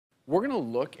we're gonna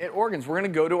look at organs. We're gonna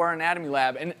go to our anatomy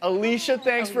lab. And Alicia,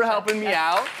 thanks for helping me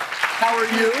out. How are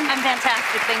you? I'm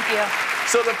fantastic, thank you.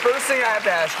 So the first thing I have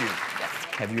to ask you, Yes.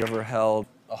 have you ever held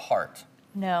a heart?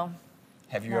 No.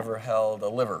 Have you ever held a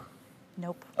liver?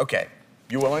 Nope. Okay,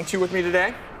 you willing to with me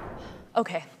today?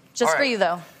 Okay, just All for right. you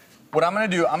though. What I'm gonna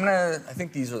do, I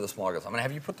think these are the small girls. I'm gonna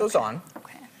have you put those on.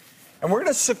 Okay. And we're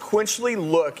gonna sequentially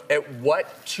look at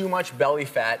what too much belly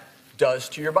fat does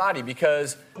to your body,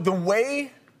 because the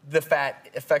way the fat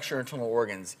affects your internal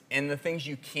organs and the things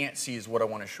you can't see is what I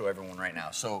wanna show everyone right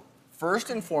now. So first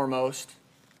and foremost,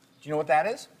 do you know what that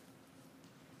is?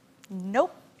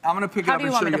 Nope. I'm gonna pick it How up do you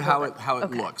and want show me you to hold it? how it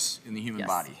Okay. looks in the human Yes.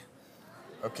 body.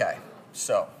 Okay,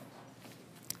 so,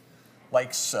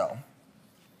 like so.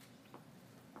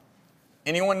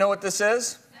 Anyone know what this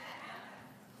is?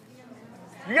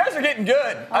 You guys are getting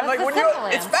good. I'm like, It's when the you, simple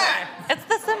it's answer. fat. It's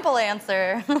the simple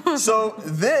answer. So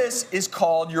this is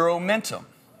called your omentum.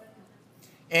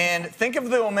 And think of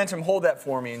the omentum, hold that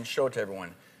for me and show it to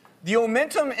everyone. The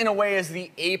omentum, in a way, is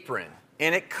the apron,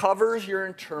 and it covers your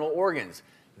internal organs.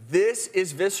 This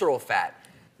is visceral fat.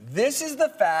 This is the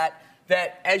fat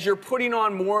that, as you're putting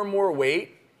on more and more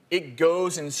weight, it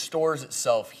goes and stores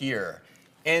itself here.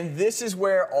 And this is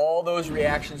where all those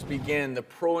reactions begin, the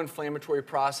pro-inflammatory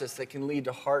process that can lead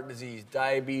to heart disease,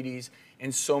 diabetes,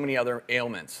 and so many other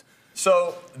ailments.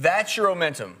 So that's your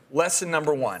omentum. Lesson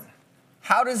number one.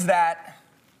 How does that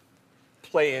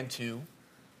play into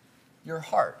your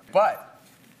heart? But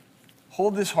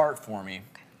hold this heart for me.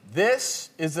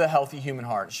 This is the healthy human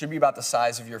heart. It should be about the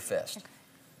size of your fist.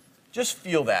 Just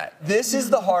feel that. This is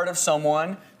the heart of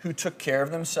someone who took care of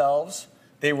themselves.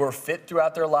 They were fit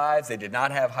throughout their lives. They did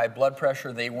not have high blood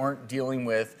pressure. They weren't dealing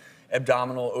with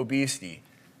abdominal obesity.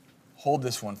 Hold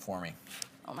this one for me.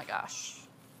 Oh my gosh.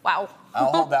 Wow.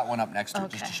 I'll hold that one up next to it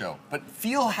just to Okay. show. But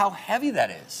feel how heavy that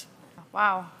is.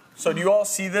 Wow. So do you all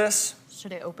see this?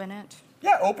 Should I open it?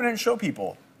 Yeah, open it and show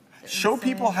people. Show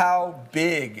people how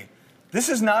big. This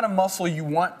is not a muscle you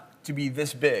want to be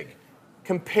this big.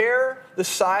 Compare the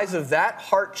size of that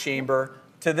heart chamber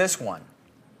to this one.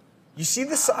 You see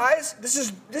the size?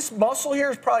 This muscle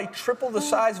here is probably triple the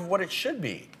size of what it should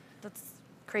be. That's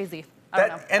crazy. I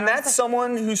don't know. And that's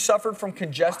someone who suffered from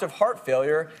congestive heart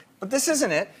failure. But this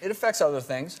isn't it. It affects other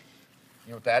things.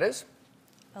 You know what that is?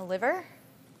 A liver?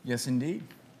 Yes, indeed.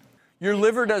 Your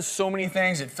liver does so many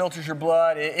things. It filters your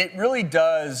blood. It really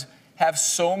does have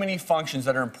so many functions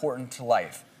that are important to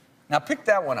life. Now pick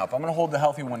that one up. I'm going to hold the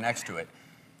healthy one next to it.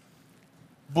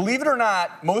 Believe it or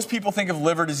not, most people think of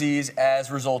liver disease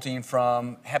as resulting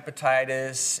from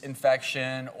hepatitis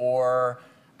infection or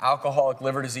alcoholic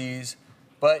liver disease,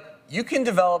 but you can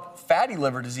develop fatty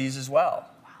liver disease as well.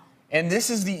 Wow. And this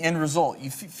is the end result. You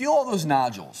feel all those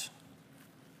nodules.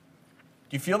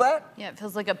 Do you feel that? Yeah, it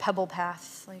feels like a pebble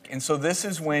path. And so this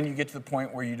is when you get to the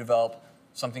point where you develop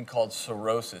something called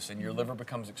cirrhosis, and your liver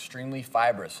becomes extremely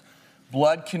fibrous.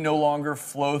 Blood can no longer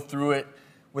flow through it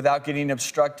without getting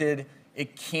obstructed.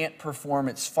 It can't perform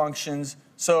its functions.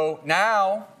 So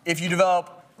now, if you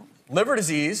develop liver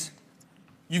disease,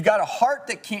 you've got a heart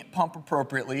that can't pump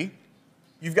appropriately,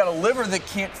 you've got a liver that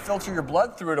can't filter your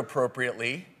blood through it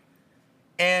appropriately,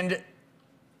 and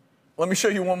let me show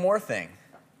you one more thing.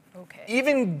 Okay.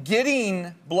 Even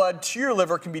getting blood to your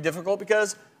liver can be difficult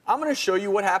because I'm going to show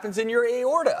you what happens in your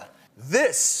aorta.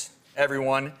 This,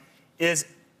 everyone, is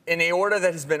an aorta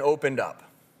that has been opened up,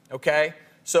 okay?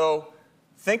 So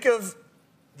think of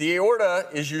the aorta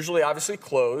is usually obviously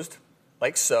closed,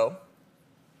 like so,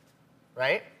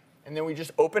 right? And then we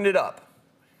just opened it up.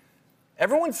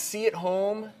 Everyone see at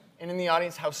home and in the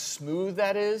audience how smooth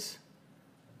that is?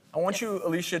 I want you,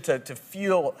 Alicia, to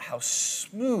feel how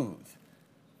smooth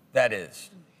that is.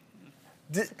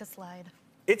 It's like a slide.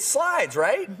 It slides,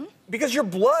 right? Mm-hmm. Because your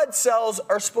blood cells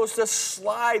are supposed to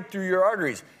slide through your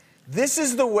arteries. This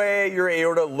is the way your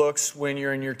aorta looks when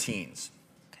you're in your teens.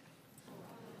 Okay.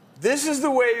 This is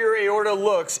the way your aorta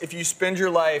looks if you spend your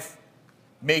life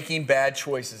making bad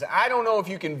choices. I don't know if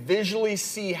you can visually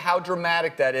see how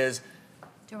dramatic that is. Do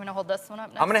you want me to hold this one up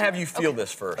next? I'm going to have you feel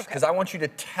this first, because I want you to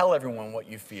tell everyone what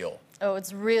you feel. Oh,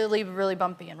 it's really, really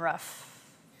bumpy and rough.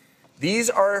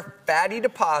 These are fatty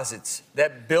deposits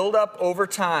that build up over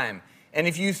time. And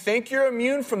if you think you're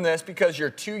immune from this because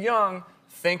you're too young,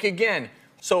 think again.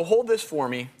 So hold this for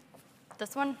me.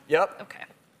 This one? Yep. Okay.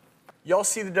 Y'all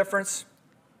see the difference?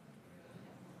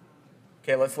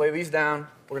 Okay, let's lay these down.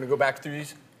 We're going to go back through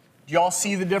these. Do y'all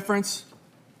see the difference?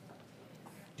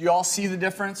 Do y'all see the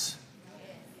difference?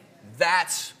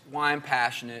 That's why I'm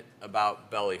passionate about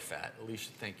belly fat.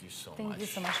 Alicia, thank you so much. Thank you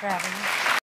so much for having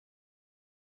me.